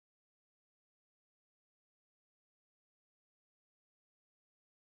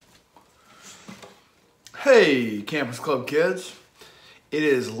Hey, Campus Club kids. It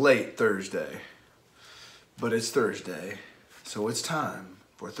is late Thursday, but it's Thursday, so it's time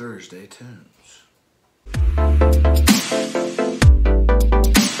for Thursday Tunes.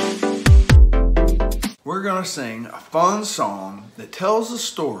 We're going to sing a fun song that tells the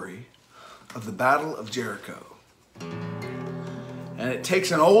story of the Battle of Jericho. And it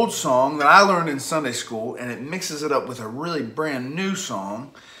takes an old song that I learned in Sunday school and it mixes it up with a really brand new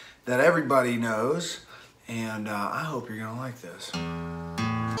song that everybody knows. And I hope you're going to like this.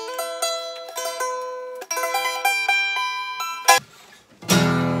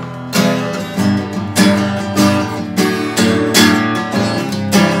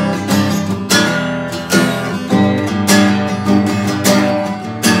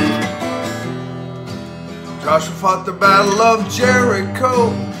 Joshua fought the battle of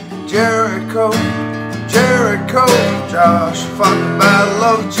Jericho, Jericho, Jericho. Joshua fought the battle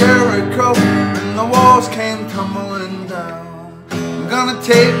of Jericho, and the walls came tumbling down. I'm gonna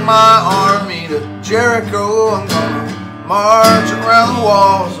take my army to Jericho. I'm gonna march around the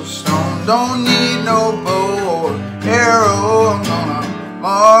walls of stone. Don't need no bow or arrow. I'm gonna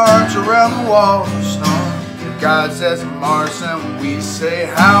march around the walls of stone. God says march and we say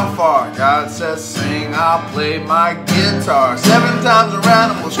how far. God says sing, I'll play my guitar. 7 times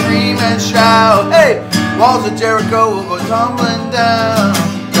around and we'll scream and shout. Hey, walls of Jericho will go tumbling down.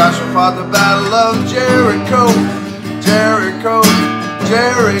 Joshua fought the battle of Jericho, Jericho,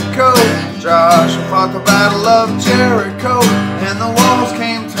 Jericho. Joshua fought the battle of Jericho, and the walls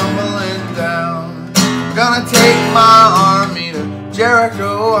came tumbling down. I'm gonna take my army to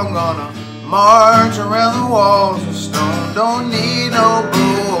Jericho. I'm gonna march around the walls of stone. Don't need no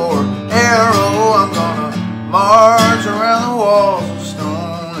bow or arrow. I'm gonna march around the walls of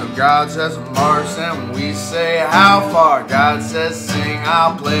stone. If God says march, then we say how far. God says sing,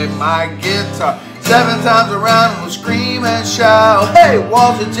 I'll play my guitar. 7 times around and we'll scream and shout. Hey,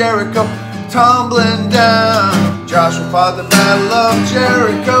 walls of Jericho tumbling down. Joshua fought the battle of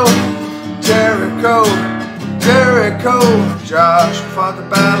Jericho, Jericho, Jericho. Joshua fought the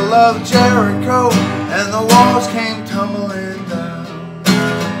battle of Jericho, and the walls came tumbling down.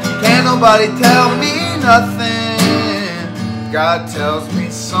 Can't nobody tell me nothing. God tells me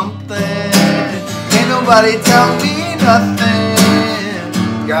something. Can't nobody tell me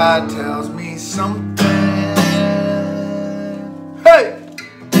nothing. God tells